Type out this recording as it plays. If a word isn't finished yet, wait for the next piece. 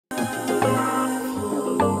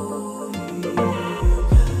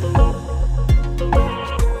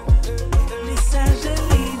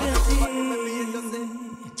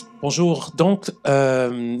Bonjour. Donc,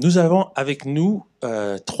 nous avons avec nous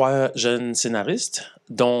trois jeunes scénaristes,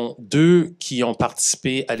 dont deux qui ont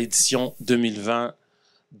participé à l'édition 2020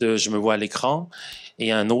 de Je me vois à l'écran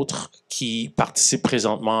et un autre qui participe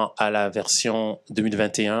présentement à la version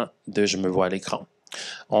 2021 de Je me vois à l'écran.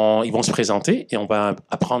 Ils vont se présenter et on va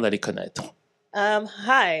apprendre à les connaître.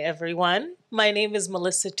 Hi, everyone. My name is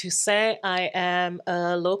Melissa Toussaint. I am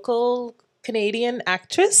a local Canadian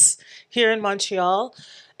actress here in Montreal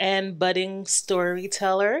and budding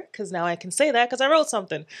storyteller, because now I can say that because I wrote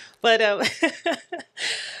something. But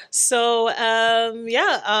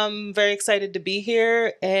yeah, I'm very excited to be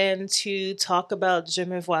here and to talk about Je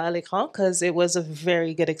me vois à l'écran because it was a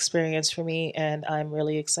very good experience for me, and I'm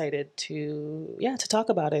really excited to talk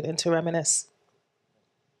about it and to reminisce.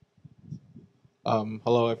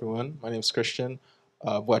 Hello, everyone. My name is Christian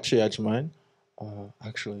Boache Adjumane.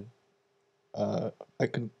 Actually,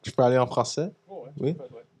 je peux aller en français? Oh, ouais, oui.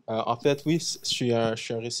 En fait, oui, je suis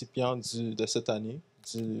un récipient de cette année,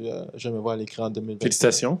 Je me vois à l'écran 2020.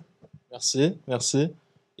 Félicitations. Merci, merci.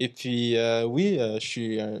 Et puis, oui, je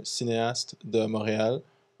suis un cinéaste de Montréal.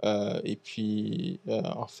 Et puis,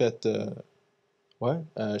 en fait, ouais,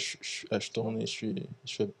 je tourne et je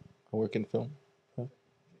fais un work in film.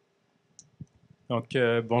 Donc,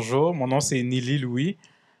 bonjour, mon nom c'est Nili Louis.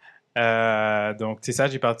 Donc, c'est ça,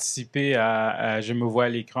 j'ai participé à Je me vois à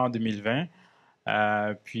l'écran en 2020.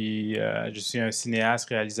 Puis, je suis un cinéaste,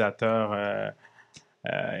 réalisateur,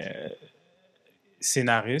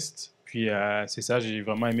 scénariste. Puis, c'est ça, j'ai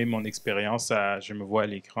vraiment aimé mon expérience à Je me vois à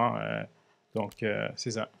l'écran. Donc,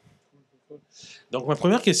 c'est ça. Donc, ma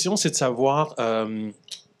première question, c'est de savoir,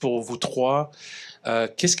 pour vous trois,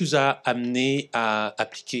 qu'est-ce qui vous a amené à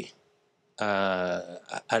appliquer à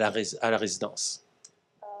la résidence?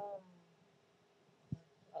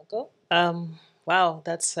 I'll go. Wow,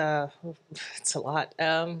 that's it's a lot.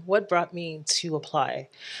 What brought me to apply?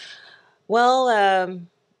 Well,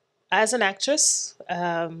 as an actress,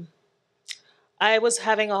 I was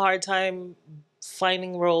having a hard time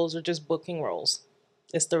finding roles or just booking roles.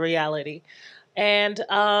 It's the reality. And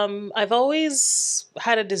I've always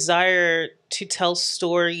had a desire to tell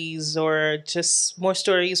stories or just more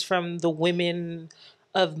stories from the women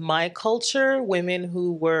of my culture, women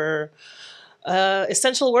who were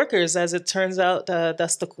essential workers, as it turns out.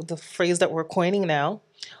 That's the phrase that we're coining now.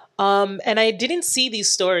 And I didn't see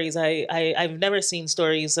these stories. I've never seen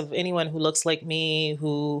stories of anyone who looks like me,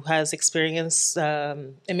 who has experienced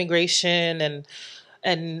immigration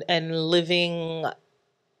and living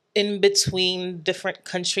in between different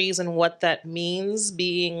countries and what that means,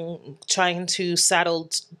 trying to saddle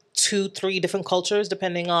two, three different cultures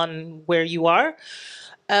depending on where you are.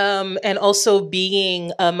 And also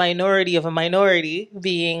being a minority of a minority,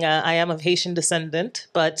 I am of Haitian descendant,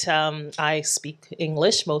 but I speak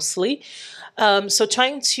English mostly. So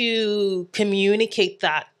trying to communicate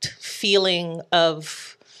that feeling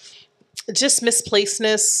of just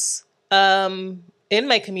misplacedness in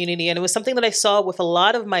my community. And it was something that I saw with a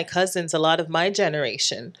lot of my cousins, a lot of my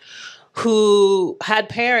generation, who had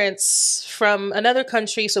parents from another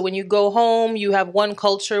country. So when you go home, you have one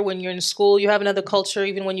culture. When you're in school, you have another culture.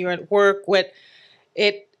 Even when you're at work,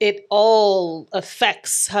 it all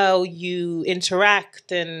affects how you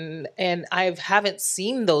interact. And I haven't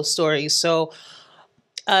seen those stories. So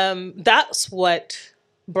that's what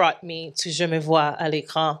brought me to Je me vois à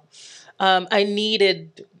l'écran. I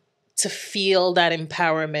needed to feel that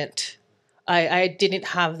empowerment. I didn't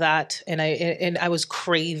have that, and I was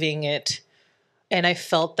craving it, and I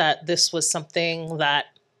felt that this was something that,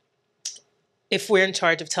 if we're in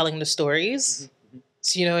charge of telling the stories,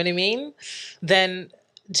 so you know what I mean, then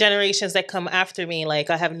generations that come after me, like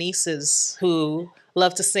I have nieces who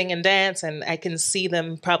love to sing and dance, and I can see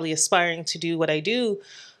them probably aspiring to do what I do,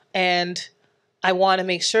 and I want to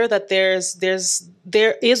make sure that there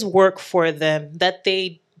is work for them, that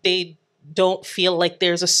they don't feel like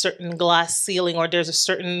there's a certain glass ceiling or there's a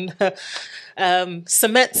certain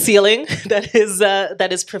cement ceiling that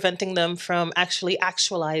is preventing them from actually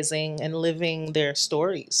actualizing and living their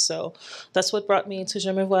stories. So that's what brought me to Je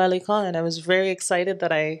me vois à l'écran, and I was very excited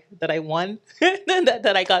that I won,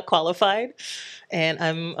 that I got qualified, and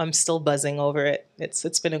I'm still buzzing over it.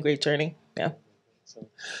 It's been a great journey. Yeah.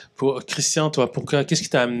 Pour Christian, toi, qu'est-ce qui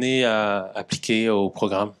t'a amené à appliquer au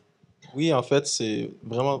programme? Oui, en fait, c'est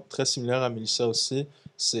vraiment très similaire à Melissa aussi.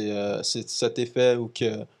 C'est cet effet où tu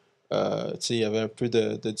sais, il y avait un peu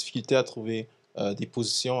de difficulté à trouver des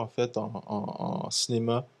positions, en fait, en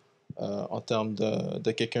cinéma, en termes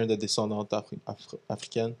de quelqu'un de descendante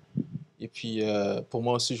africaine. Et puis, pour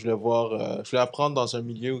moi aussi, je voulais apprendre dans un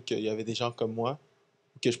milieu où il y avait des gens comme moi,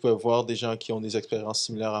 que je pouvais voir des gens qui ont des expériences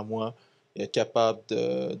similaires à moi et être capable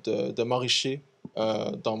de m'enrichir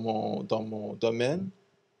dans mon domaine,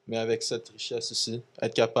 mais avec cette richesse aussi,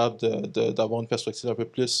 être capable d'avoir une perspective un peu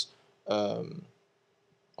plus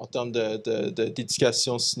en termes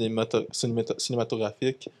d'éducation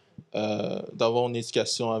cinématographique, d'avoir une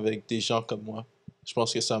éducation avec des gens comme moi. Je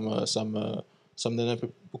pense que ça me donne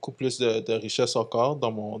beaucoup plus de richesse encore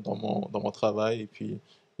dans mon travail. Et puis,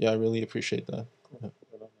 yeah, I really appreciate that. Yeah.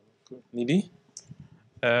 Nili?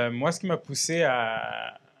 Moi, ce qui m'a poussé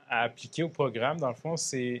à appliquer au programme, dans le fond,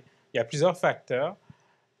 il y a plusieurs facteurs.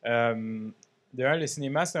 Le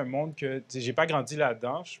cinéma, c'est un monde que j'ai pas grandi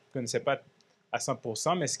là-dedans, je ne connaissais pas à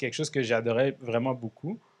 100%, mais c'est quelque chose que j'adorais vraiment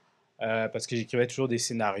beaucoup parce que j'écrivais toujours des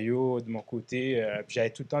scénarios de mon côté, puis j'avais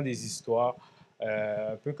tout le temps des histoires,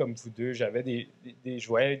 un peu comme vous deux. Je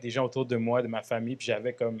voyais des gens autour de moi, de ma famille, puis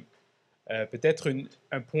j'avais comme peut-être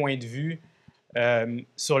un point de vue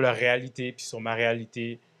sur leur réalité, puis sur ma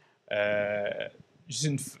réalité.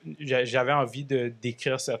 J'avais envie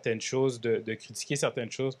d'écrire certaines choses, de critiquer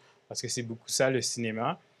certaines choses, parce que c'est beaucoup ça le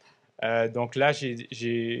cinéma. Donc là,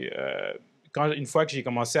 une fois que j'ai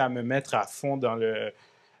commencé à me mettre à fond dans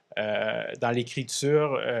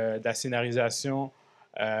l'écriture, de la scénarisation,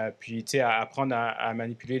 puis à apprendre à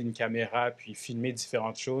manipuler une caméra, puis filmer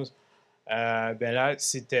différentes choses, ben là,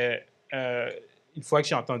 c'était une fois que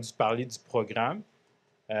j'ai entendu parler du programme,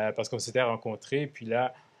 parce qu'on s'était rencontrés, puis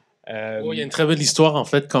là... il y a une très belle histoire, en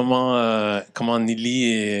fait, comment Nili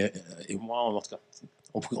et moi, en tout cas,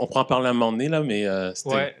 on pourra en parler à un moment donné, là, mais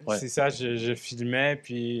ouais, c'est ça, je filmais,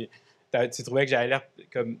 puis tu trouvais que j'avais l'air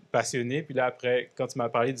comme passionné, puis là, après, quand tu m'as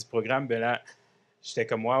parlé du programme, ben là, j'étais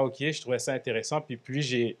comme, wow, OK, je trouvais ça intéressant, puis plus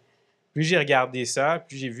j'ai regardé ça,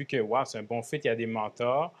 plus j'ai vu que, wow, c'est un bon fit, il y a des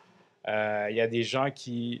mentors, il y a des gens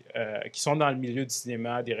qui sont dans le milieu du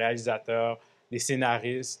cinéma, des réalisateurs, des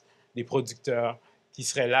scénaristes, des producteurs, qui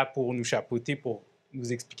seraient là pour nous chapeauter, pour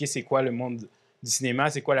nous expliquer c'est quoi le monde du cinéma,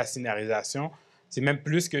 c'est quoi la scénarisation. C'est même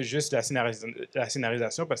plus que juste la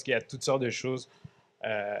scénarisation parce qu'il y a toutes sortes de choses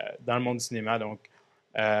dans le monde du cinéma. Donc,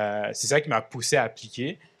 c'est ça qui m'a poussé à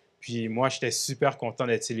appliquer. Puis moi, j'étais super content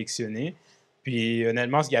d'être sélectionné. Puis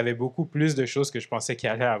honnêtement, il y avait beaucoup plus de choses que je pensais qu'il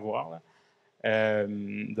allait avoir.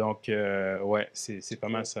 Donc, ouais, c'est pas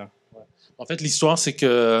mal ça. En fait, l'histoire, c'est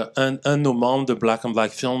qu'un de nos membres de Black on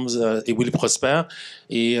Black Films est Will Prosper,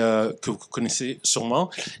 et, que vous connaissez sûrement.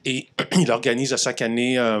 Et il organise à chaque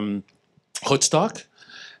année Roadstock,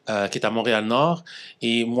 qui est à Montréal-Nord.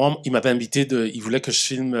 Et moi, il m'avait invité, il voulait que je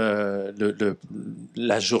filme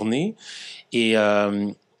la journée. Et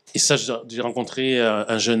ça, j'ai rencontré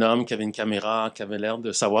un jeune homme qui avait une caméra, qui avait l'air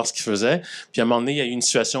de savoir ce qu'il faisait. Puis à un moment donné, il y a eu une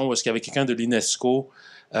situation où il y avait quelqu'un de l'UNESCO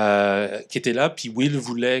qui était là, puis Will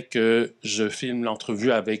voulait que je filme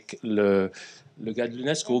l'entrevue avec le gars de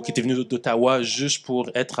l'UNESCO qui était venu d'Ottawa juste pour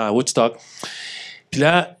être à Woodstock. Puis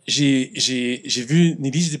là, j'ai vu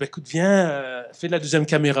Nelly, j'ai dit, ben, écoute, viens, fais de la deuxième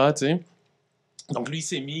caméra, tu sais. Donc lui, il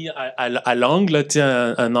s'est mis à l'angle, tu sais,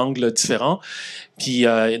 un angle différent. Puis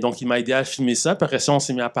donc, il m'a aidé à filmer ça. Puis après ça, on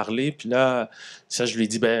s'est mis à parler. Puis là, ça, je lui ai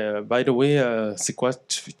dit, ben, by the way, c'est quoi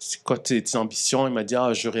tes ambitions? Il m'a dit,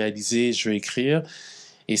 je veux réaliser, je veux écrire.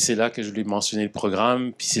 Et c'est là que je lui ai mentionné le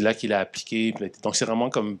programme, puis c'est là qu'il a appliqué. Donc, c'est vraiment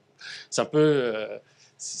comme... C'est un peu...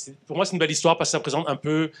 pour moi, c'est une belle histoire parce que ça présente un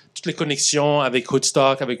peu toutes les connexions avec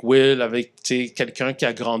Woodstock, avec Will, avec quelqu'un qui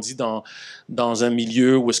a grandi dans un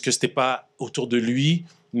milieu où est-ce que c'était pas autour de lui,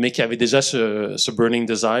 mais qui avait déjà ce burning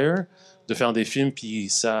desire de faire des films, puis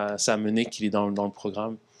ça a mené qu'il est dans le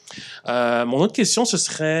programme. Mon autre question, ce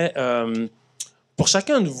serait, pour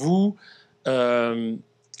chacun de vous,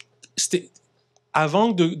 avant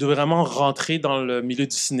de vraiment rentrer dans le milieu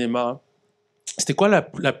du cinéma, c'était quoi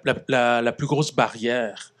la plus grosse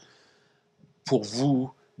barrière pour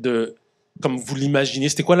vous, comme vous l'imaginez?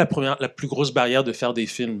 C'était quoi la plus grosse barrière de faire des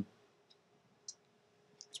films?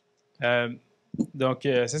 Donc,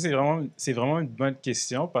 ça, c'est vraiment une bonne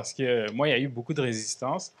question parce que moi, il y a eu beaucoup de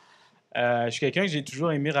résistance. Je suis quelqu'un que j'ai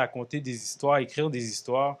toujours aimé raconter des histoires, écrire des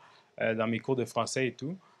histoires dans mes cours de français et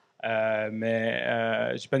tout. Mais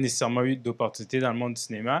je n'ai pas nécessairement eu d'opportunité dans le monde du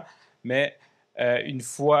cinéma. Mais une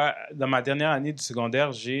fois, dans ma dernière année du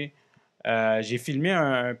secondaire, j'ai filmé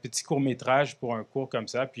un petit court-métrage pour un cours comme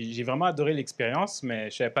ça. Puis j'ai vraiment adoré l'expérience, mais je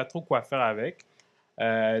ne savais pas trop quoi faire avec.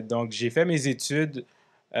 Donc j'ai fait mes études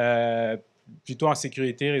plutôt en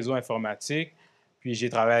sécurité, réseau informatique. Puis j'ai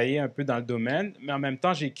travaillé un peu dans le domaine, mais en même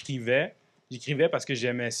temps, j'écrivais. J'écrivais parce que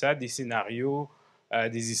j'aimais ça, des scénarios,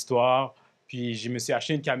 des histoires. Puis je me suis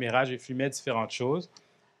acheté une caméra, j'ai filmé différentes choses,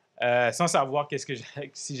 sans savoir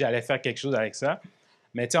si j'allais faire quelque chose avec ça.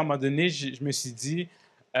 Mais tu sais, à un moment donné, je me suis dit,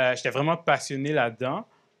 j'étais vraiment passionné là-dedans.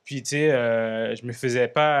 Puis, tu sais, je me faisais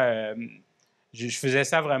pas... je faisais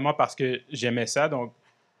ça vraiment parce que j'aimais ça. Donc,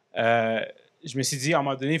 je me suis dit, à un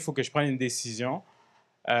moment donné, il faut que je prenne une décision.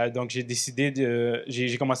 Donc, j'ai décidé de...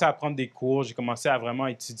 J'ai commencé à prendre des cours. J'ai commencé à vraiment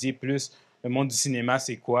étudier plus le monde du cinéma,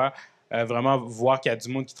 c'est quoi. Vraiment voir qu'il y a du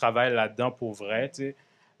monde qui travaille là-dedans pour vrai, tu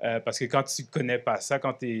sais. Parce que quand tu connais pas ça,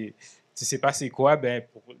 quand tu sais pas c'est quoi, ben,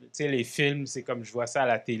 tu sais, les films, c'est comme je vois ça à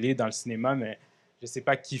la télé, dans le cinéma, mais je sais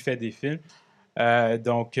pas qui fait des films.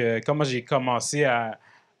 Donc, quand j'ai commencé à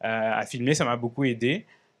filmer, ça m'a beaucoup aidé.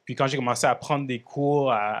 Puis quand j'ai commencé à prendre des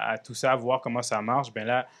cours, à tout ça, à voir comment ça marche, ben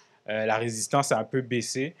là, la résistance a un peu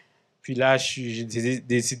baissé. Puis là, j'ai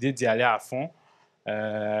décidé d'y aller à fond.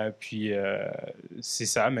 Puis c'est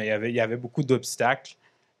ça, mais il y avait beaucoup d'obstacles.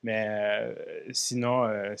 Mais sinon,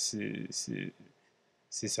 c'est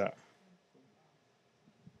ça.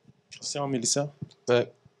 Christian, Mélissa? Ben,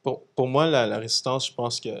 pour moi, la résistance, je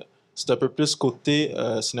pense que c'est un peu plus côté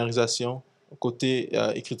scénarisation, côté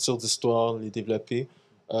écriture d'histoire, les développer.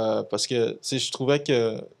 Parce que, tu sais, je trouvais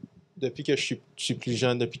que depuis que je suis plus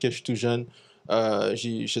jeune, depuis que je suis tout jeune,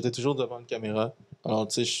 j'étais toujours devant une caméra. Alors,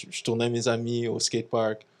 tu sais, je tournais mes amis au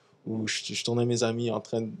skatepark ou je tournais mes amis en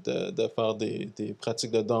train de faire des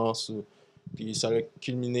pratiques de danse. Puis ça a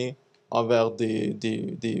culminé envers des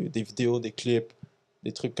vidéos, des clips,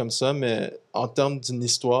 des trucs comme ça. Mais en termes d'une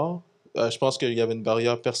histoire, je pense qu'il y avait une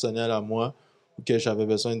barrière personnelle à moi que j'avais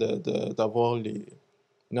besoin d'avoir les...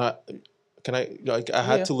 Non, I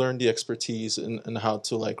had to learn the expertise and how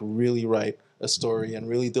to like really write a story and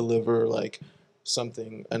really deliver like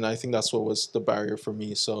something, and I think that's what was the barrier for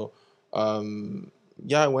me. So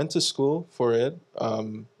yeah, I went to school for it,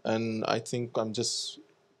 and I think I'm just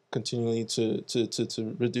continually to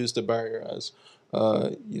reduce the barrier as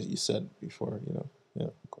you said before, you know. Yeah.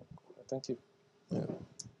 Cool. Thank you. Yeah.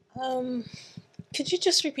 Could you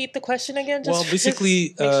just repeat the question again? Just Well,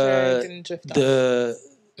 basically, make sure I didn't drift off.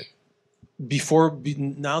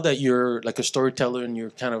 Now that you're like a storyteller and you're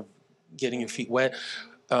kind of getting your feet wet,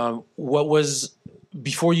 what was,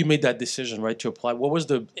 before you made that decision, right, to apply, what was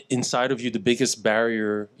the inside of you the biggest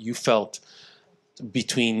barrier you felt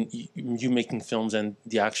between you making films and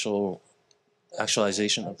the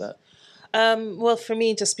actualization of that? Well, for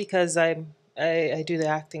me, just because I do the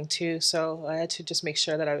acting too, so I had to just make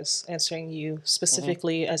sure that I was answering you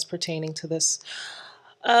specifically as pertaining to this.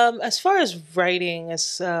 As far as writing,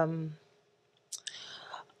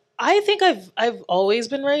 I think I've always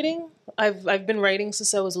been writing. I've been writing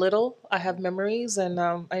since I was little. I have memories, and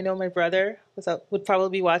I know my brother would probably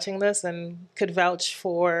be watching this and could vouch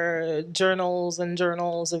for journals and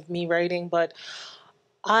journals of me writing, but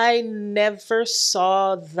I never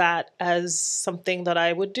saw that as something that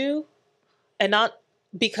I would do. And not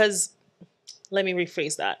because, let me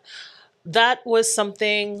rephrase that. That was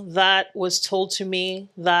something that was told to me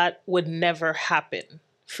that would never happen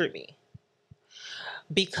for me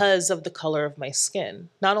because of the color of my skin.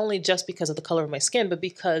 Not only just because of the color of my skin, but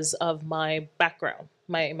because of my background,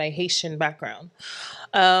 my Haitian background.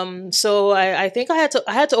 So I think I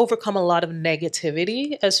had to overcome a lot of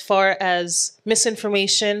negativity as far as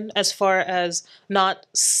misinformation, as far as not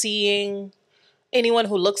seeing anyone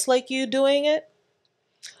who looks like you doing it.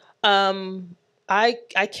 I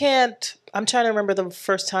can't. I'm trying to remember the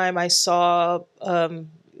first time I saw a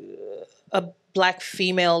Black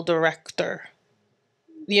female director.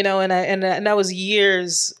 You know, and that was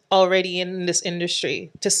years already in this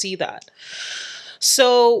industry to see that.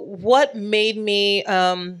 So what made me?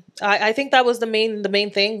 I think that was the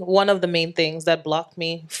main thing. One of the main things that blocked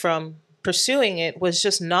me from pursuing it was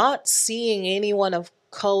just not seeing anyone of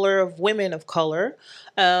color, of women of color,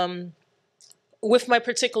 with my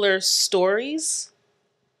particular stories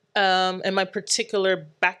and my particular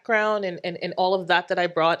background and all of that I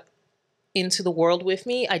brought into the world with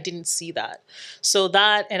me. I didn't see that. So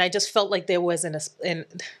that, and I just felt like there wasn't and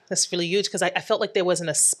that's really huge because I felt like there wasn't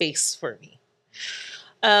a space for me.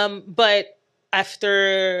 But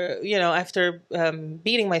after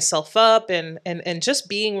beating myself up and just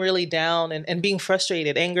being really down and being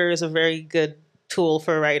frustrated, anger is a very good tool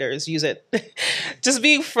for writers. Use it. Just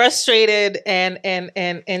being frustrated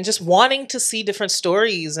and just wanting to see different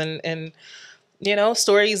stories and you know,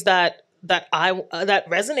 stories that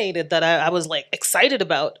resonated, that I was like excited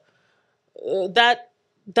about. That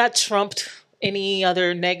trumped any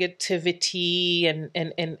other negativity and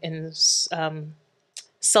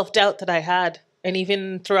self-doubt that I had, and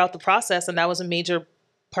even throughout the process. And that was a major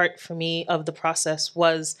part for me of the process,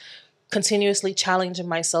 was continuously challenging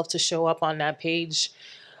myself to show up on that page,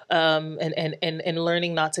 and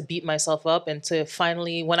learning not to beat myself up, and to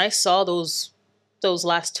finally, when I saw those those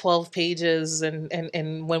last 12 pages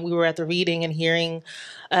and when we were at the reading and hearing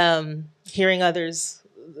others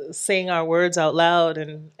saying our words out loud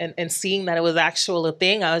and seeing that it was actual a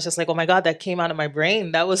thing, I was just like, oh my God, that came out of my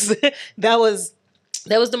brain. That was that was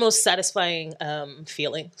the most satisfying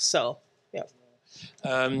feeling. So, yeah.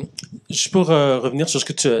 Juste pour revenir sur ce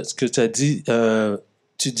que tu as dit,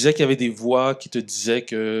 tu disais qu'il y avait des voix qui te disaient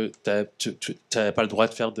que tu n'avais pas le droit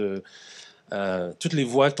de faire de... toutes les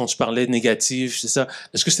voix dont tu parlais négatives, c'est ça.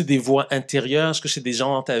 Est-ce que c'est des voix intérieures? Est-ce que c'est des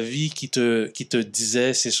gens dans ta vie qui te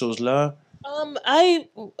disaient ces choses-là?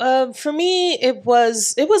 For me,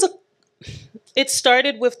 it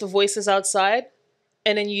started with the voices outside,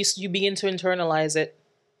 and then you begin to internalize it,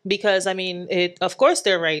 because I mean, of course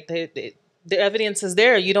they're right. The evidence is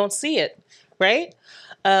there. You don't see it, right?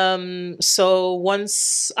 So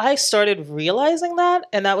once I started realizing that,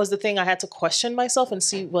 and that was the thing, I had to question myself and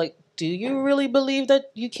see, like, do you really believe that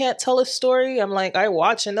you can't tell a story? I'm like, I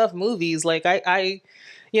watch enough movies. Like I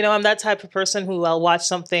I'm that type of person who I'll watch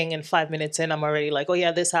something and 5 minutes in, I'm already like, oh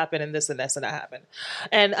yeah, this happened and this and this and that happened.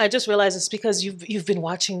 And I just realized it's because you've been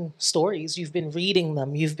watching stories, you've been reading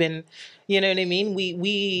them, you've been, you know what I mean?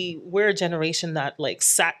 We're a generation that like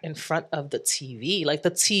sat in front of the TV. Like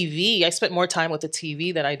the TV, I spent more time with the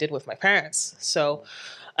TV than I did with my parents. So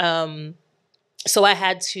I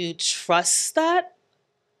had to trust that.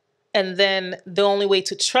 And then the only way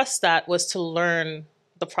to trust that was to learn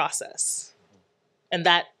the process. And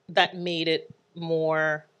that made it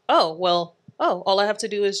more, all I have to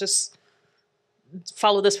do is just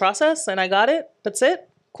follow this process and I got it. That's it.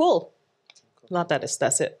 Cool. Not that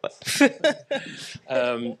that's it, but.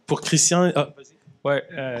 Pour Christian... Ouais,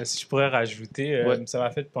 si je pourrais rajouter, ça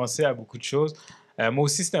m'a fait penser à beaucoup de choses. Moi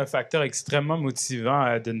aussi, c'est un facteur extrêmement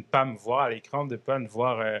motivant de ne pas me voir à l'écran, de ne pas me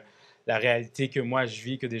voir la réalité que moi je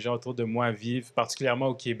vis, que des gens autour de moi vivent, particulièrement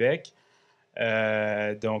au Québec.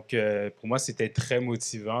 Donc, pour moi, c'était très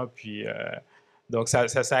motivant. Puis, donc, ça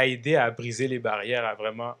a aidé à briser les barrières, à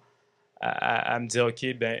vraiment à me dire, OK,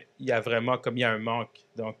 ben il y a vraiment comme il y a un manque.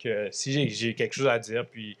 Donc, si j'ai quelque chose à dire,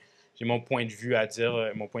 puis j'ai mon point de vue à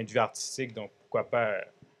dire, mon point de vue artistique, donc pourquoi pas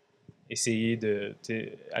essayer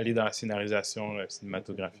d'aller dans la scénarisation, la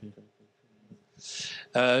cinématographie.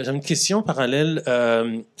 J'ai une question parallèle.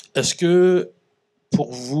 Est-ce que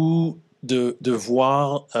pour vous, de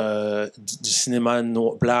voir du cinéma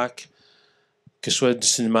black, que ce soit du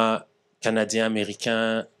cinéma canadien,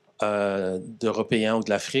 américain, d'européen ou de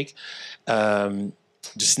l'Afrique,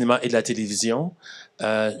 du cinéma et de la télévision,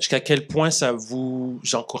 jusqu'à quel point ça vous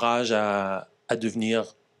encourage à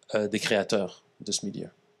devenir des créateurs de ce milieu?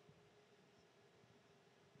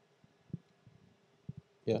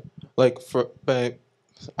 Yeah,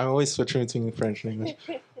 I'm always switching between French and English.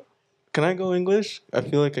 Can I go English? I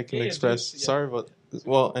feel like I can express. Yeah. Sorry about.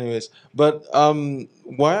 Well, anyways, but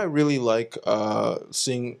why I really like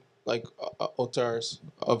seeing like auteurs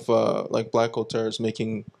of like black auteurs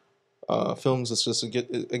making films is just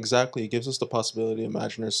it gives us the possibility to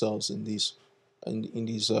imagine ourselves in these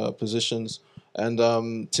positions, and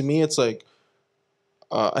to me it's like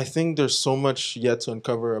I think there's so much yet to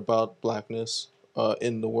uncover about blackness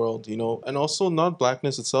in the world, you know, and also not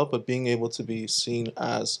blackness itself, but being able to be seen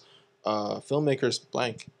as filmmakers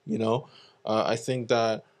blank, you know. I think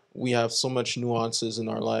that we have so much nuances in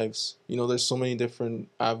our lives, you know. There's so many different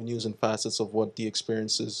avenues and facets of what the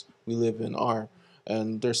experiences we live in are,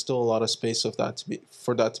 and there's still a lot of space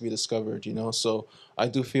for that to be discovered, you know. So I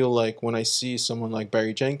do feel like when I see someone like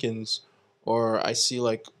Barry Jenkins, or I see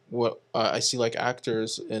like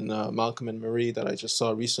actors in Malcolm and Marie that I just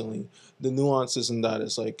saw recently, the nuances in that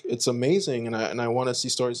is like, it's amazing, and I want to see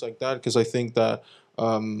stories like that, because I think that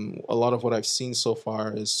a lot of what I've seen so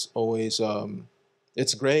far is always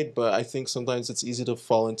it's great, but I think sometimes it's easy to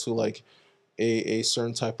fall into like a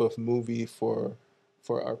certain type of movie for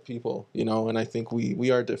our people, you know. And I think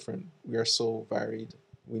we are different. We are so varied.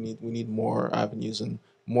 We need more avenues and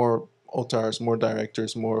more auteurs, more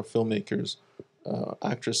directors, more filmmakers,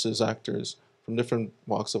 actresses, actors from different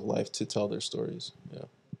walks of life to tell their stories. Yeah.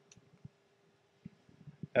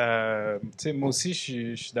 Moi aussi,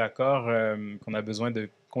 je suis d'accord qu'on a besoin de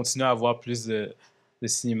continuer à avoir plus de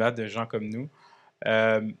cinéma, de gens comme nous.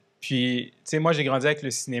 Puis, moi, j'ai grandi avec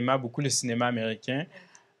le cinéma, beaucoup le cinéma américain.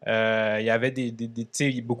 Il y avait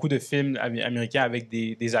beaucoup de films américains avec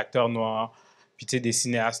des acteurs noirs, puis des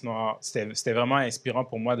cinéastes noirs. C'était vraiment inspirant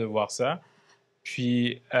pour moi de voir ça.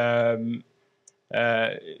 Puis, il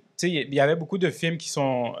y avait beaucoup de films qui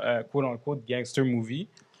sont, quote-unquote, gangster movies.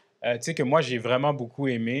 Que moi, j'ai vraiment beaucoup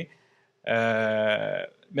aimé.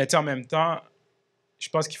 Mais en même temps, je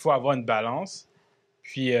pense qu'il faut avoir une balance.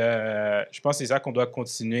 Puis, je pense que c'est ça qu'on doit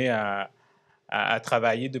continuer à à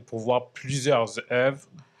travailler pour voir plusieurs œuvres,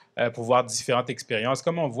 pour voir différentes expériences.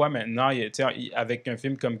 Comme on voit maintenant, avec un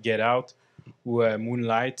film comme Get Out ou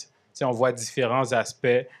Moonlight, on voit différents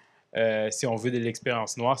aspects, si on veut, de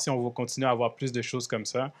l'expérience noire. Si on veut continuer à avoir plus de choses comme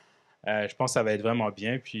ça, je pense que ça va être vraiment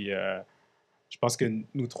bien. Puis je pense que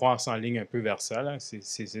nous trois, on s'enligne un peu vers ça. C'est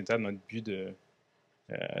ça notre but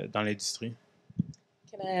dans l'industrie.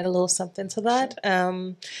 Can I add a little something to that?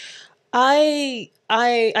 I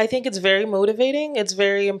think it's very motivating. It's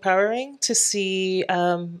very empowering to see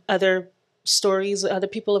other stories, other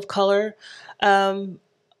people of color. And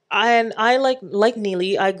I like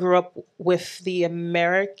Neely, I grew up with the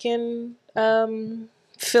American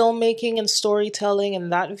filmmaking and storytelling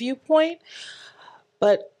and that viewpoint.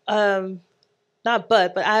 But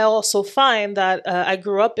but I also find that I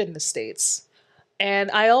grew up in the States.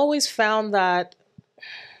 And I always found that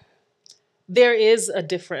there is a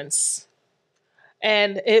difference.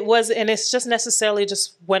 And it's just necessarily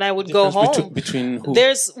just when I would go home. Between who?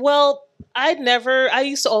 I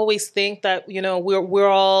used to always think that, we're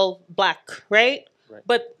all Black, right?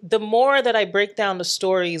 But the more that I break down the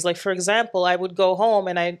stories, like for example, I would go home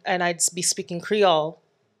and I'd be speaking Creole.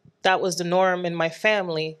 That was the norm in my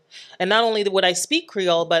family. And not only would I speak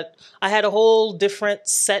Creole, but I had a whole different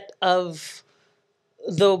set of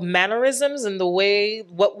the mannerisms and the way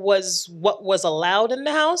what was allowed in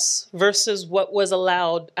the house versus what was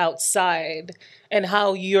allowed outside, and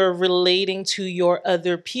how you're relating to your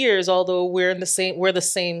other peers. Although we're the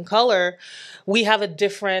same color, we have a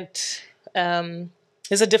different there's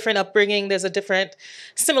a different upbringing, there's a different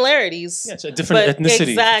similarities. Yeah, it's a different ethnicity.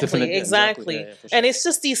 Exactly. Yeah, sure. And it's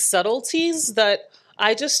just these subtleties that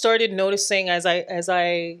I just started noticing as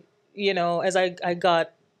I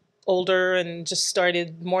got older and just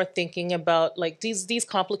started more thinking about like these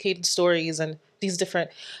complicated stories and these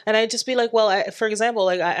different, and I'd just be like, well, for example,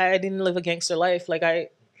 like I didn't live a gangster life, like I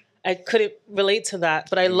couldn't relate to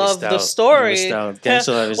that, but I love the story. Well,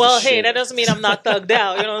 hey, that doesn't mean I'm not thugged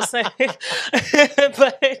out, you know what I'm saying?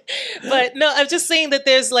 but no, I'm just saying that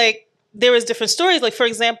there is different stories. Like for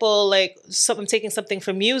example, like I'm taking something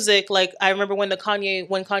from music. Like I remember when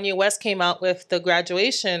Kanye West came out with the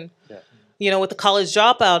Graduation. Yeah. With the College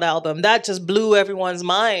Dropout album, that just blew everyone's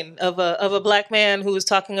mind of a Black man who was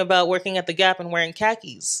talking about working at the Gap and wearing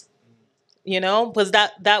khakis. Because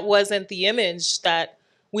that wasn't the image that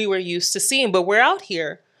we were used to seeing, but we're out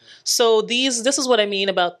here. So this is what I mean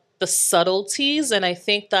about the subtleties, and I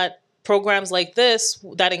think that programs like this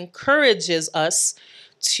that encourages us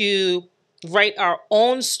to write our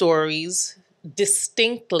own stories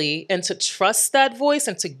distinctly and to trust that voice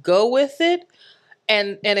and to go with it.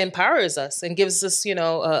 And empowers us and gives us,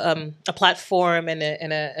 a platform and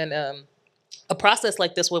a process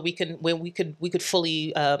like this where we could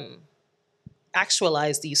fully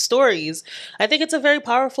actualize these stories. I think it's a very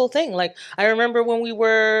powerful thing. Like I remember when we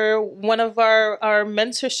were one of our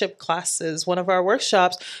mentorship classes, one of our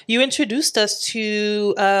workshops, you introduced us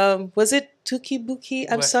to was it Tukibuki?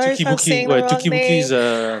 I'm sorry if I'm saying the wrong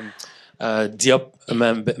name. Diop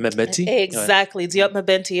Mabenti. Exactly, Diop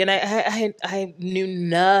Mabenti. And I knew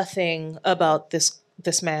nothing about this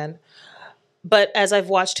man. But as I've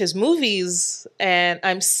watched his movies and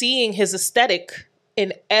I'm seeing his aesthetic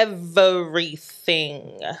in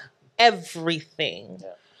everything. Yeah.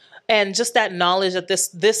 And just that knowledge that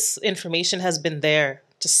this information has been there,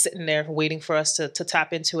 just sitting there waiting for us to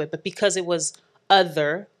tap into it. But because it was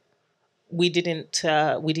other, we didn't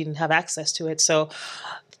have access to it. So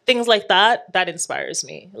things like that inspires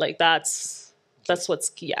me. Like that's what's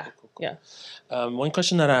key. Yeah. One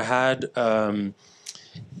question that I had,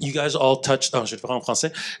 you guys all touched. Je vais le faire en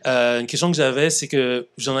français. Une question que j'avais, c'est que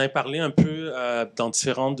j'en avais parlé un peu dans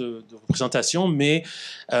différentes de vos présentations, mais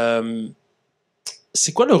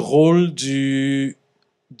c'est quoi le rôle du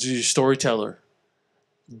storyteller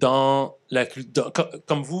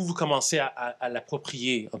comme vous commencez à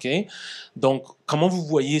l'approprier, ok? Donc, comment vous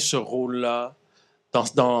voyez ce rôle-là?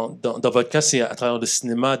 Dans votre cas, c'est à travers le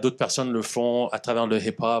cinéma, d'autres personnes le font à travers le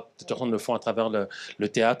hip-hop, d'autres personnes le font à travers le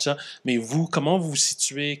théâtre. Mais vous, comment vous vous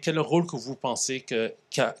situez? Quel rôle que vous pensez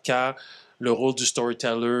qu'a le rôle du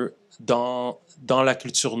storyteller dans la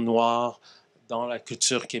culture noire, dans la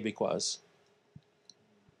culture québécoise?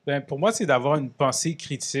 Pour moi, c'est d'avoir une pensée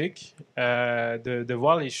critique, de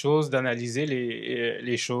voir les choses, d'analyser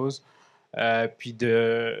les choses, puis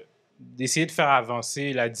d'essayer de faire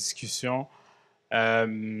avancer la discussion.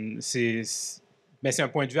 Mais c'est un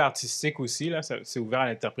point de vue artistique aussi, là, c'est ouvert à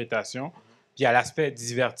l'interprétation. Puis à l'aspect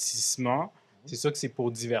divertissement, c'est sûr que c'est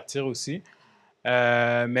pour divertir aussi.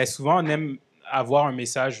 Mais souvent, on aime avoir un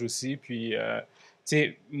message aussi. Puis, tu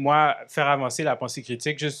sais, moi, faire avancer la pensée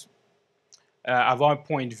critique, juste avoir un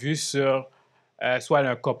point de vue sur soit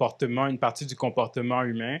un comportement, une partie du comportement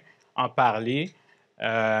humain, en parler,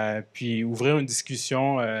 puis ouvrir une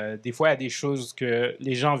discussion. Des fois, il y a des choses que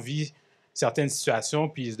les gens vivent certaines situations,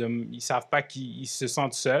 puis ils savent pas qu'ils se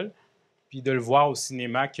sentent seuls. Puis de le voir au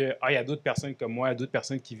cinéma que il y a d'autres personnes comme moi, d'autres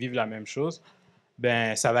personnes qui vivent la même chose,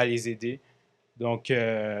 ben ça va les aider. Donc,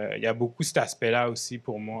 il y a beaucoup cet aspect-là aussi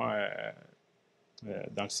pour moi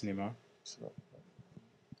dans le cinéma.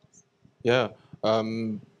 Yeah.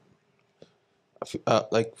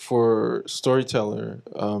 Like for storyteller,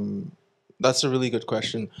 that's a really good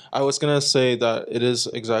question. I was gonna say that it is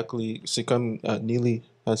exactly, c'est comme Neely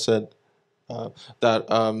has said, that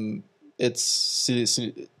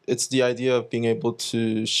it's the idea of being able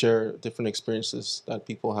to share different experiences that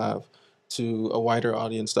people have to a wider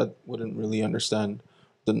audience that wouldn't really understand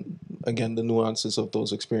the nuances of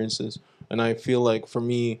those experiences. And I feel like for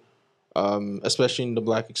me, especially in the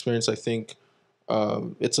Black experience, I think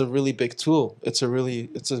it's a really big tool. It's a really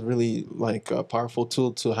like a powerful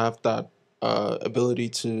tool to have that ability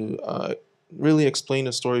to really explain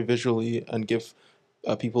a story visually and give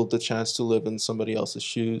people the chance to live in somebody else's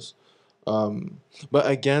shoes. But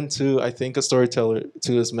again, too, I think a storyteller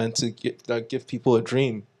too is meant to give people a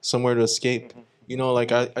dream, somewhere to escape. You know,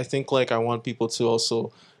 like I think like I want people to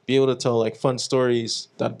also be able to tell like fun stories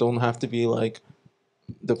that don't have to be like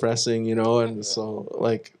depressing, you know. And so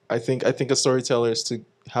like I think a storyteller is to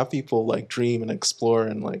have people like dream and explore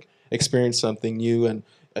and like experience something new. And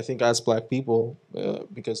I think as Black people,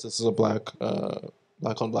 because this is a Black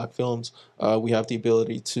on Black films, we have the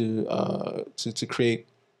ability to create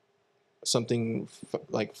something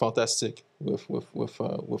like fantastic with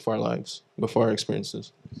our lives, with our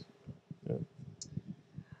experiences.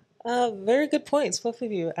 Very good points, both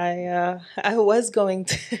of you. I was going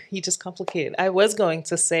to, you just complicated. I was going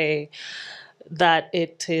to say that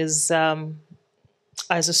it is,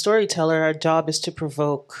 as a storyteller, our job is to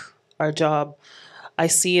provoke. I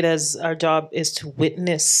see it as our job is to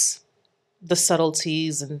witness the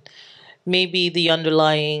subtleties and maybe the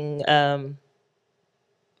underlying,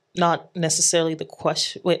 not necessarily the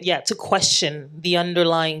question, to question the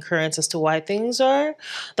underlying currents as to why things are.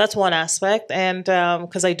 That's one aspect. And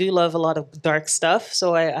because I do love a lot of dark stuff.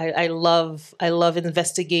 So I love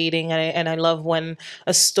investigating, and I love when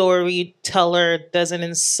a storyteller doesn't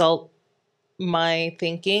insult my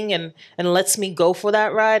thinking and lets me go for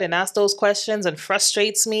that ride and ask those questions and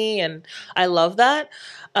frustrates me. And I love that.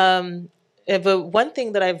 But one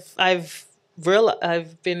thing that I've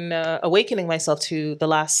been awakening myself to the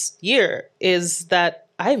last year is that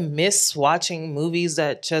I miss watching movies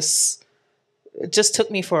that just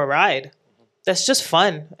took me for a ride. That's just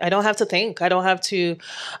fun. I don't have to think. I don't have to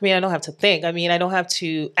think. I don't have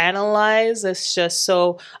to analyze. It's just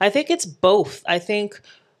so, I think it's both. I think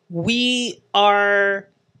we are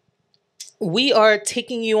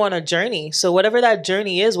taking you on a journey. So whatever that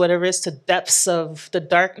journey is, whatever it's to depths of the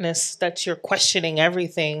darkness that you're questioning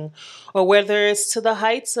everything, or whether it's to the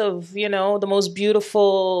heights of, you know, the most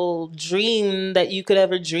beautiful dream that you could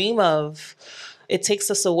ever dream of, it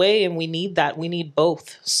takes us away, and we need that. We need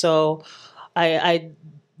both. So that's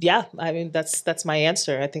my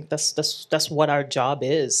answer. I think that's what our job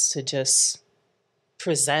is, to just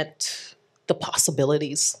present the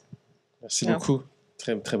possibilities. Merci beaucoup.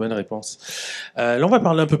 Très, très bonne réponse. Là, on va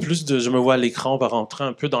parler un peu plus de « Je me vois à l'écran ». On va rentrer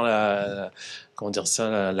un peu dans la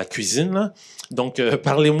cuisine, là. Donc,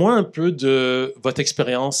 parlez-moi un peu de votre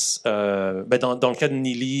expérience. Dans le cas de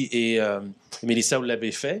Nili et Mélissa, vous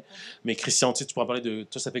l'avez fait. Mais Christian, tu pourras parler de...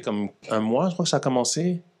 Toi, ça fait comme un mois, je crois que ça a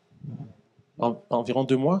commencé. Environ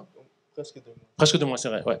 2 mois? Presque 2 mois, c'est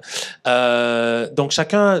vrai, ouais. Donc,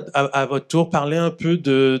 chacun, à votre tour, parlez un peu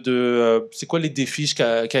de c'est quoi les défis qui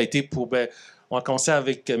a été pour... on va commencer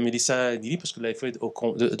avec Mélissa et Nili, parce que vous l'avez fait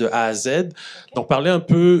de A à Z. Okay. Donc, parlez un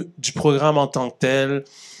peu du programme en tant que tel.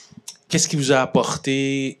 Qu'est-ce qui vous a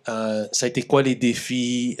apporté? Ça a été quoi les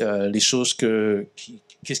défis? Les choses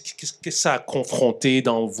qu'est-ce que ça a confronté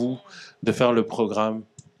dans vous de faire le programme?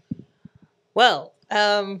 Well,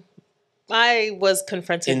 I was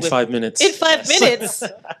confronted in 5 minutes. In 5 minutes.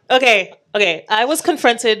 Okay. I was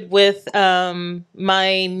confronted with my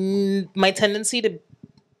tendency to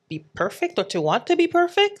be perfect, or to want to be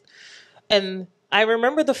perfect. And I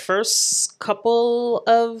remember the first couple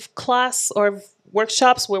of class or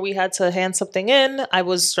workshops where we had to hand something in, I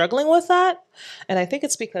was struggling with that. And I think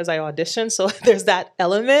it's because I auditioned, so there's that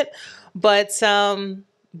element. But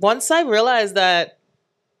once I realized that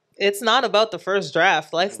it's not about the first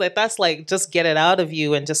draft, that's like just get it out of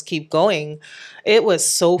you and just keep going, it was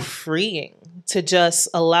so freeing to just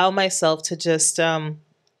allow myself to just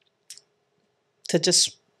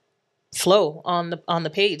flow on the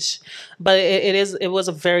page. But it was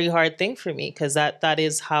a very hard thing for me, because that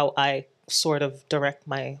is how I sort of direct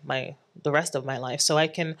the rest of my life. So I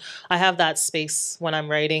have that space when I'm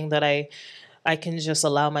writing, that I can just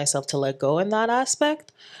allow myself to let go in that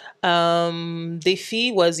aspect.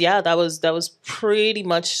 Défi was, that was pretty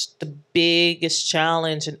much the biggest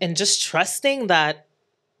challenge, and just trusting that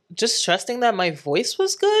my voice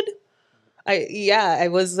was good. I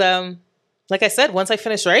was, like I said, once I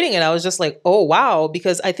finished writing it, I was just like, oh, wow.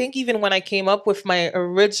 Because I think even when I came up with my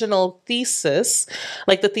original thesis,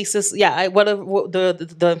 like the thesis,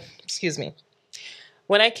 excuse me.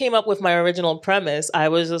 When I came up with my original premise, I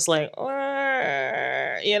was just like,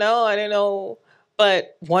 I didn't know.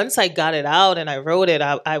 But once I got it out and I wrote it,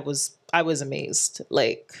 I was amazed.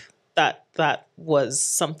 Like, that was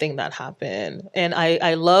something that happened. And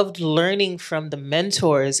I loved learning from the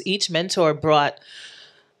mentors. Each mentor brought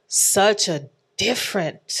such a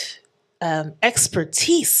different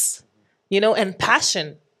expertise, and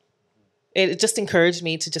passion. It just encouraged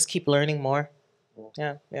me to just keep learning more.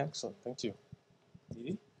 Yeah. Excellent. Thank you.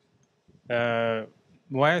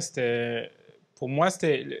 Pour moi,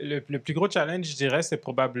 c'était le plus gros challenge, je dirais, c'est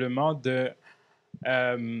probablement d'avoir.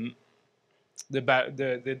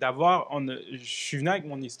 Je suis venu avec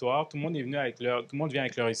mon histoire, tout le monde vient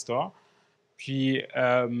avec leur histoire, puis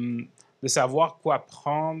de savoir quoi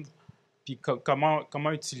prendre, puis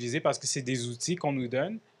comment utiliser, parce que c'est des outils qu'on nous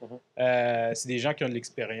donne. C'est des gens qui ont de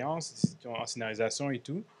l'expérience en scénarisation et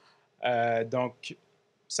tout. Donc,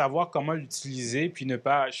 savoir comment l'utiliser, puis ne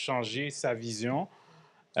pas changer sa vision.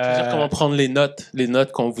 C'est-à-dire comment prendre les notes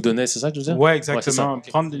qu'on vous donnait, c'est ça que tu veux dire? Oui, exactement. Ouais,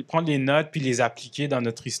 okay. Prendre les notes, puis les appliquer dans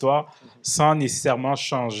notre histoire, sans nécessairement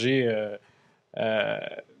changer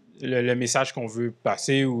le message qu'on veut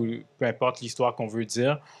passer, ou peu importe l'histoire qu'on veut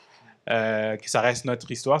dire, que ça reste notre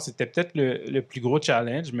histoire. C'était peut-être le plus gros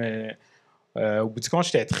challenge, mais au bout du compte,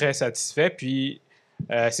 j'étais très satisfait. Puis,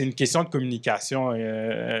 c'est une question de communication.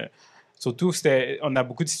 Surtout, on a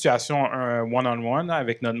beaucoup de situations one-on-one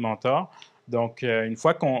avec notre mentor. Donc, une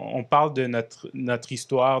fois qu'on parle de notre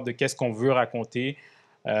histoire, de qu'est-ce qu'on veut raconter,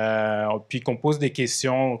 puis qu'on pose des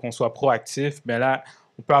questions, qu'on soit proactif, bien là,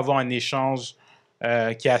 on peut avoir un échange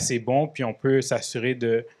qui est assez bon, puis on peut s'assurer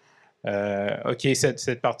de OK,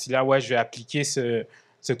 cette partie-là, ouais, je vais appliquer ce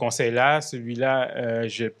conseil-là, celui-là,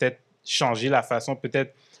 je vais peut-être changer la façon,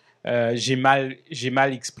 peut-être j'ai mal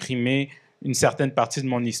exprimé une certaine partie de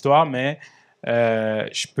mon histoire, mais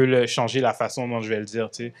je peux changer la façon dont je vais le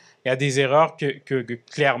dire. Tu sais. Il y a des erreurs que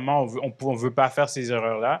clairement, on ne veut pas faire ces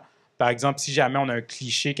erreurs-là. Par exemple, si jamais on a un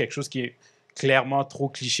cliché, quelque chose qui est clairement trop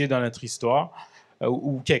cliché dans notre histoire,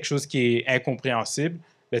 ou quelque chose qui est incompréhensible,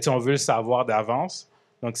 ben, tu sais, on veut le savoir d'avance.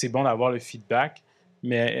 Donc, c'est bon d'avoir le feedback,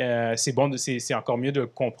 mais c'est encore mieux de le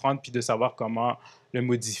comprendre puis de savoir comment le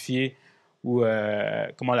modifier ou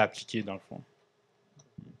comment l'appliquer, dans le fond.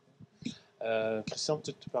 Christian,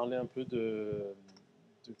 tu parlais un peu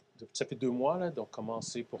ça fait 2 mois, là, donc comment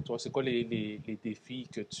c'est pour toi? C'est quoi les défis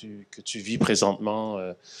que tu vis présentement?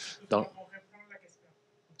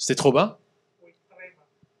 C'était trop bas? Oui, très bas.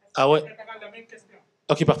 Ah ouais?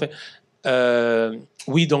 OK, parfait.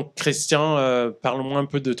 Oui, donc Christian, parle-moi un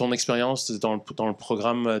peu de ton expérience dans le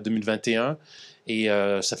programme 2021. Et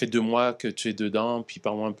ça fait 2 mois que tu es dedans, puis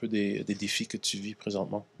parle-moi un peu des défis que tu vis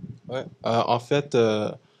présentement. Ouais, en fait,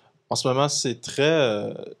 en ce moment, c'est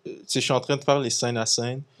très... je suis en train de faire les scènes à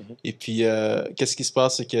scène. Et puis, qu'est-ce qui se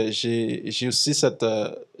passe, c'est que j'ai aussi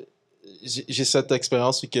j'ai cette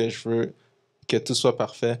expérience où que je veux que tout soit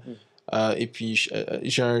parfait. Et puis,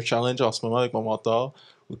 j'ai un challenge en ce moment avec mon mentor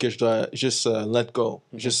où que je dois juste let go,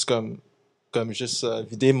 juste comme juste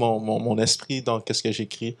vider mon esprit dans qu'est-ce que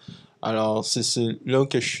j'écris. Alors, c'est là où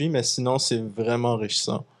que je suis, mais sinon, c'est vraiment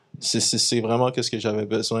enrichissant. C'est vraiment qu'est-ce que j'avais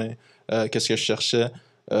besoin, qu'est-ce que je cherchais.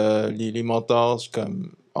 Les mentors,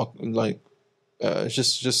 comme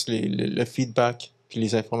juste le feedback puis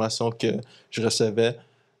les informations que je recevais,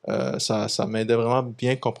 ça m'aidait vraiment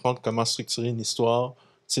bien comprendre comment structurer une histoire,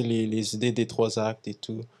 tu sais, les idées des 3 actes et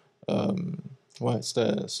tout. Ouais,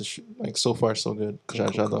 like, so far so good.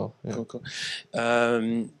 J'adore. Yeah. Cool.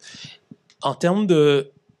 En termes de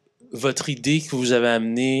votre idée que vous avez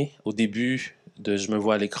amenée au début de Je me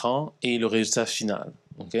vois à l'écran et le résultat final,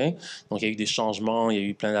 OK? Donc, il y a eu des changements, il y a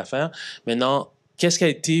eu plein d'affaires. Maintenant, qu'est-ce qui a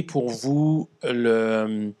été pour vous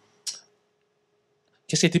quelque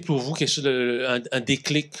chose un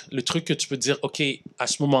déclic, le truc que tu peux dire, OK, à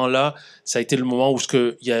ce moment-là, ça a été le moment où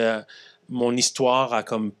mon histoire a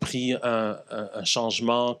comme pris un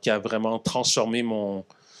changement qui a vraiment transformé mon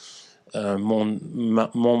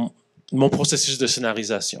processus de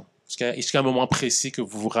scénarisation. Est-ce qu'il y a un moment précis que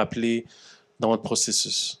vous vous rappelez dans votre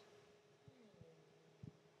processus?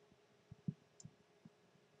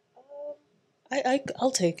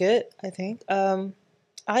 I'll take it, I think.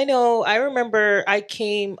 I remember I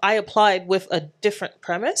applied with a different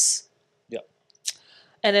premise. Yeah.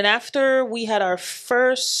 And then after we had our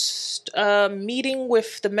first meeting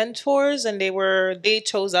with the mentors, and they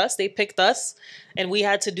chose us, they picked us, and we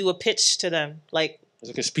had to do a pitch to them, like It's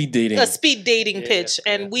like a speed dating. a speed dating pitch.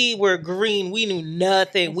 And we were green. We knew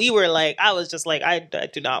nothing. We were like, I was just like, I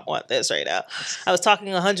do not want this right now. I was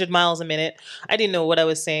talking 100 miles a minute. I didn't know what I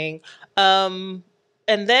was saying. And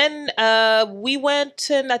then we went,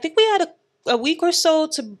 and I think we had a week or so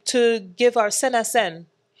to give our scène à scène.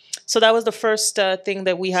 So that was the first thing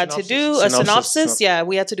that we had to do, a synopsis. Yeah,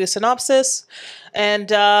 we had to do a synopsis.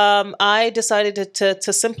 And I decided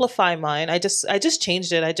to simplify mine. I just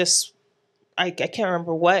changed it. I can't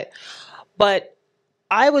remember what, but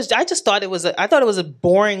I just thought it was a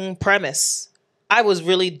boring premise. I was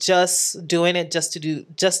really just doing it just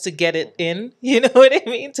to get it in, you know what I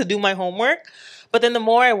mean? To do my homework. But then the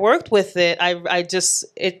more I worked with it,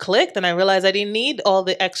 it clicked, and I realized I didn't need all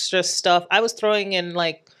the extra stuff. I was throwing in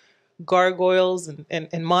like gargoyles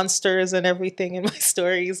and monsters and everything in my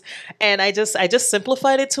stories. And I just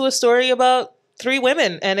simplified it to a story about 3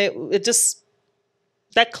 women, and it just,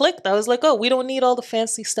 that clicked. I was like, oh, we don't need all the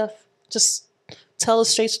fancy stuff. Just tell a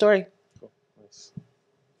straight story.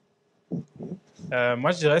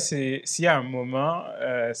 Moi, je dirais, s'il y a un moment,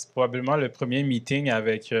 c'est probablement le premier meeting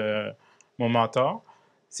avec mon mentor.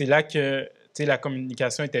 C'est là que la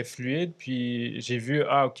communication était fluide, puis j'ai vu,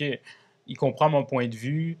 OK, il comprend mon point de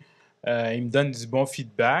vue, il me donne du bon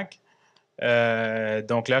feedback.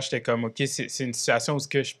 Donc là, j'étais comme, OK, c'est une situation où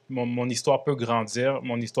mon histoire peut grandir,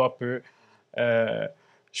 mon histoire peut...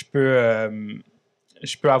 je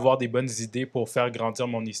peux avoir des bonnes idées pour faire grandir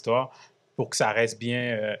mon histoire, pour que ça reste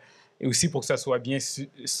bien, et aussi pour que ça soit bien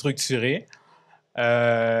structuré.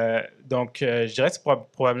 Donc, je dirais que c'est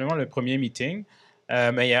probablement le premier meeting.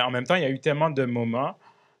 Mais en même temps, il y a eu tellement de moments,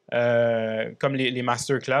 comme les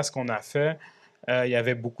masterclass qu'on a fait, il y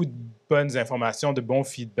avait beaucoup de bonnes informations, de bons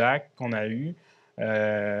feedbacks qu'on a eus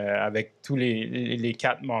avec tous les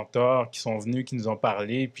 4 mentors qui sont venus, qui nous ont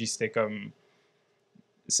parlé. Puis c'était comme...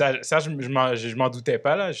 Ça je m'en doutais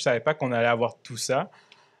pas, là. Je savais pas qu'on allait avoir tout ça.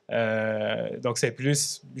 Donc, c'était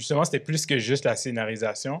plus que juste la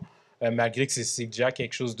scénarisation, malgré que c'est déjà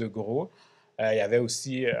quelque chose de gros. Il y avait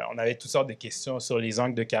aussi, on avait toutes sortes de questions sur les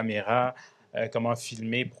angles de caméra, comment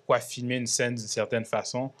filmer, pourquoi filmer une scène d'une certaine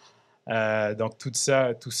façon. Donc, tout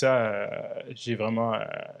ça, j'ai vraiment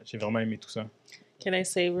aimé tout ça. Can I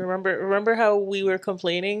say, remember how we were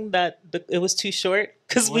complaining that it was too short?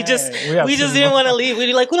 Because we just didn't want to leave. We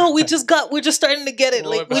were like, no, we're just starting to get it.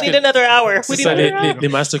 Like, we need another hour. Les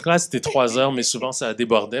masterclass, c'était 3 heures, mais souvent, ça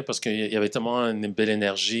débordait parce qu'il y avait tellement une belle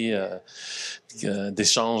énergie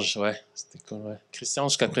d'échange. Ouais, c'était cool. Ouais. Christian,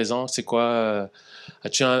 jusqu'à présent, c'est quoi?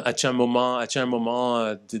 As-tu un moment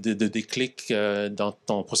de déclic dans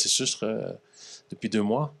ton processus depuis 2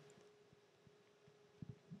 mois?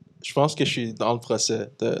 Je pense que je suis dans le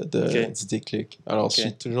procès du déclic. Alors, je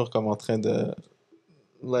suis toujours comme en train de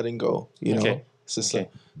letting go, you know? C'est ça.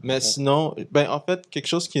 Mais sinon, en fait, quelque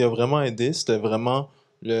chose qui a vraiment aidé, c'était vraiment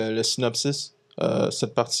le synopsis.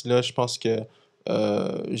 Cette partie-là, je pense que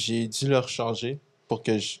j'ai dû le changer pour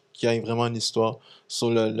qu'il y ait vraiment une histoire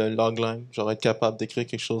sur le logline. Genre être capable d'écrire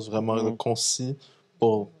quelque chose vraiment concis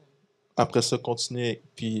pour, après ça, continuer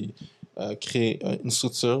puis créer une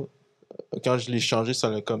structure. Quand je l'ai changé, ça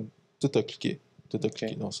a comme tout a cliqué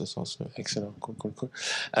dans ce sens-là. Excellent, cool.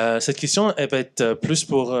 Cette question, elle va être plus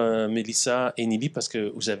pour Mélissa et Nili parce que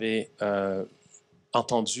vous avez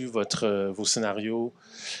entendu vos scénarios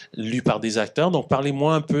lus par des acteurs. Donc,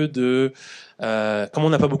 parlez-moi un peu de, comme on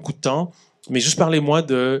n'a pas beaucoup de temps, mais juste parlez-moi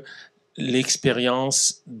de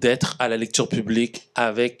l'expérience d'être à la lecture publique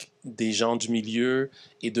avec des gens du milieu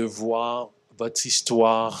et de voir votre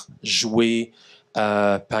histoire jouée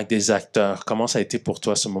par des acteurs. Comment ça a été pour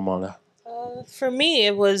toi ce moment-là? For me,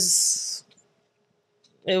 it was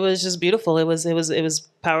just beautiful. It was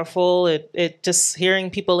powerful. It just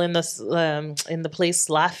hearing people in the place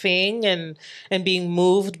laughing and being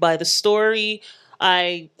moved by the story.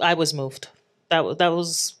 I was moved. That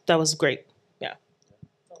was great. Yeah.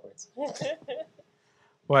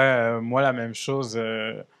 Ouais, moi la même chose.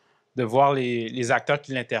 De voir les acteurs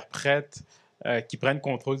qui l'interprètent, qui prennent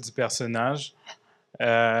contrôle du personnage.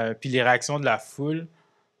 Puis les réactions de la foule.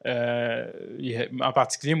 En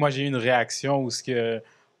particulier, moi, j'ai eu une réaction où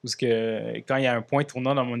quand il y a un point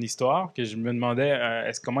tournant dans mon histoire, que je me demandais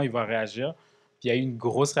comment il va réagir. Puis il y a eu une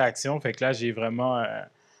grosse réaction. Fait que là, j'ai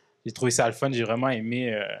trouvé ça le fun. J'ai vraiment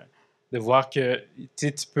aimé de voir que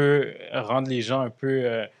tu peux rendre les gens un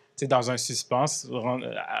peu... dans un suspense,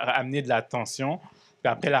 amener de la tension,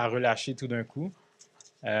 puis après la relâcher tout d'un coup.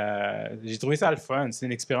 J'ai trouvé ça le fun. C'est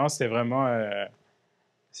une expérience, c'était vraiment...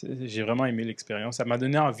 j'ai vraiment aimé l'expérience. Ça m'a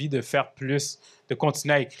donné envie de faire plus, de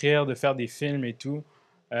continuer à écrire, de faire des films et tout,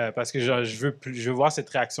 parce que je veux voir cette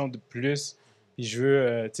réaction de plus, puis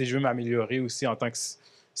je veux m'améliorer aussi en tant que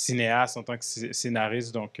cinéaste, en tant que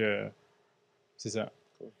scénariste, donc c'est ça.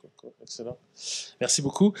 Cool. Excellent. Merci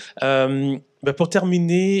beaucoup. Pour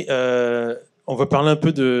terminer, on va parler un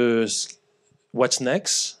peu de What's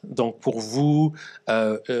Next. Donc, pour vous,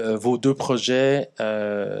 vos deux projets,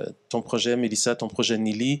 ton projet, Mélissa, ton projet,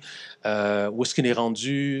 Nili, où est-ce qu'il est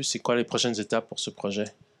rendu? C'est quoi les prochaines étapes pour ce projet?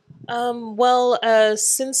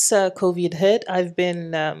 Since COVID hit, I've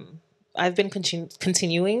been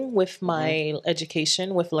continuing with my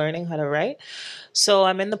education, with learning how to write. So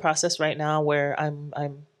I'm in the process right now where I'm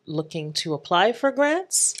looking to apply for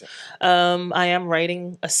grants. I am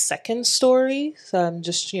writing a second story, so I'm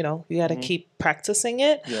just, you got to keep practicing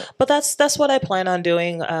it. Yeah. But that's what I plan on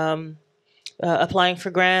doing. Applying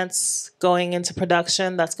for grants, going into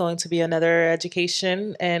production. That's going to be another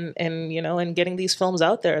education, and getting these films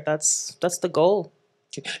out there. That's the goal.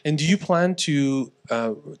 Okay. And do you plan to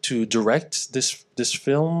direct this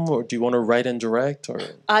film, or do you want to write and direct? Or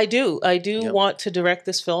I do want to direct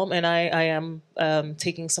this film, and I am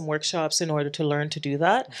taking some workshops in order to learn to do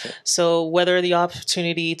that. Okay. So whether the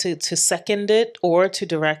opportunity to second it or to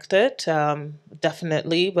direct it,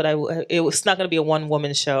 definitely. But it's not going to be a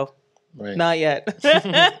one-woman show. Right. Not yet.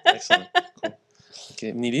 Excellent. Cool.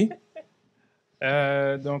 Okay, Nili?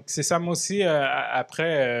 Donc, c'est ça, moi aussi,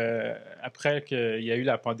 après qu'il y a eu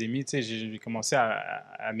la pandémie, j'ai commencé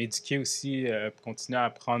à m'éduquer aussi, continuer à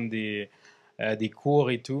prendre des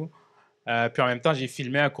cours et tout. Puis en même temps, j'ai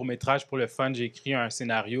filmé un court-métrage pour le fun. J'ai écrit un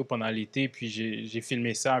scénario pendant l'été, puis j'ai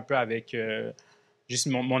filmé ça un peu avec juste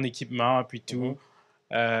mon équipement, puis tout,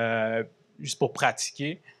 juste pour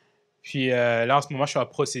pratiquer. Puis là, en ce moment, je suis en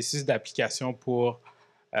processus d'application pour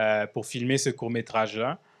filmer ce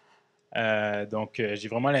court-métrage-là. Donc, j'ai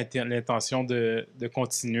vraiment l'intention de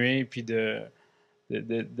continuer, puis de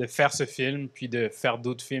faire ce film, puis de faire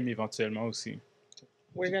d'autres films éventuellement aussi.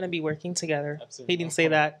 We're going to be working together. Absolutely. He didn't say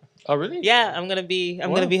that. Oh, really? Yeah, I'm going to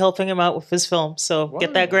be helping him out with his film. So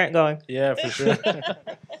get that grant going. Yeah, for sure.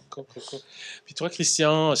 Cool. Puis toi,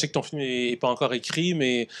 Christian, je sais que ton film n'est pas encore écrit,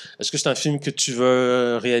 mais est-ce que c'est un film que tu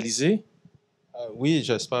veux réaliser? Oui,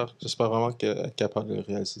 j'espère vraiment capable de le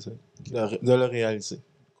réaliser. De le réaliser.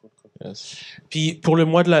 Yes. Puis pour le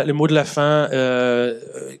mot de la fin,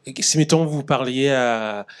 si mettons vous parliez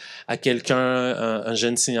à quelqu'un, un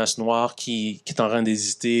jeune cinéaste noir qui est en train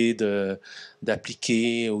d'hésiter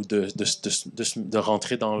d'appliquer ou de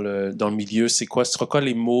rentrer dans le milieu, ce sera quoi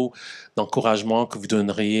les mots d'encouragement que vous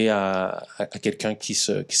donneriez à quelqu'un qui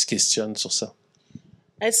se questionne sur ça?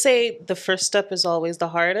 I'd say the first step is always the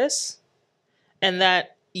hardest, and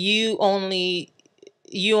that you only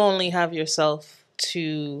have yourself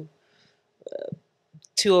to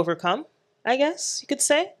overcome, I guess you could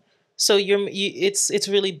say. So it's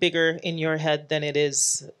really bigger in your head than it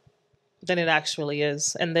actually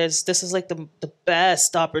is. And this is like the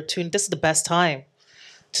best opportunity. This is the best time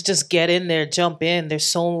to just get in there, jump in. There's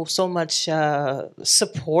so much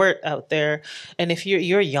support out there, and if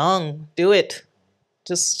you're young, do it.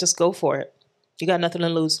 Just go for it. You got nothing to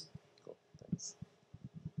lose.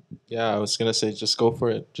 Yeah, I was gonna say just go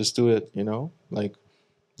for it. Just do it. Like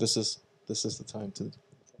this is the time to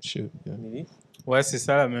shoot. Yeah. Ouais, c'est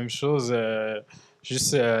ça, la même chose.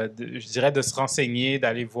 Juste, je dirais de se renseigner,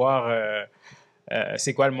 d'aller voir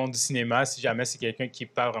c'est quoi le monde du cinéma. Si jamais c'est quelqu'un qui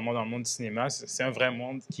part vraiment dans le monde du cinéma, c'est un vrai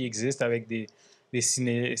monde qui existe avec des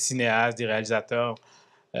cinéastes, des réalisateurs.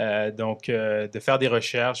 Donc, de faire des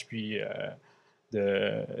recherches, puis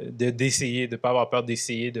d'essayer, de ne pas avoir peur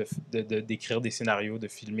d'essayer d'écrire des scénarios, de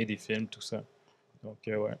filmer des films, tout ça. Donc,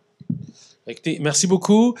 ouais. Écoutez, merci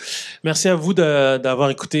beaucoup. Merci à vous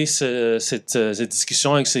d'avoir écouté cette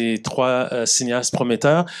discussion avec ces trois cinéastes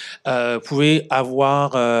prometteurs. Vous pouvez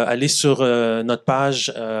aller sur notre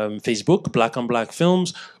page Facebook, Black on Black Films,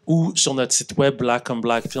 ou sur notre site web,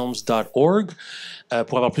 blackonblackfilms.org,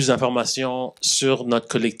 pour avoir plus d'informations sur notre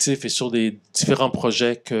collectif et sur les différents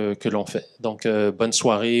projets que l'on fait. Donc, bonne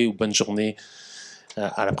soirée ou bonne journée.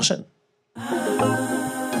 À la prochaine.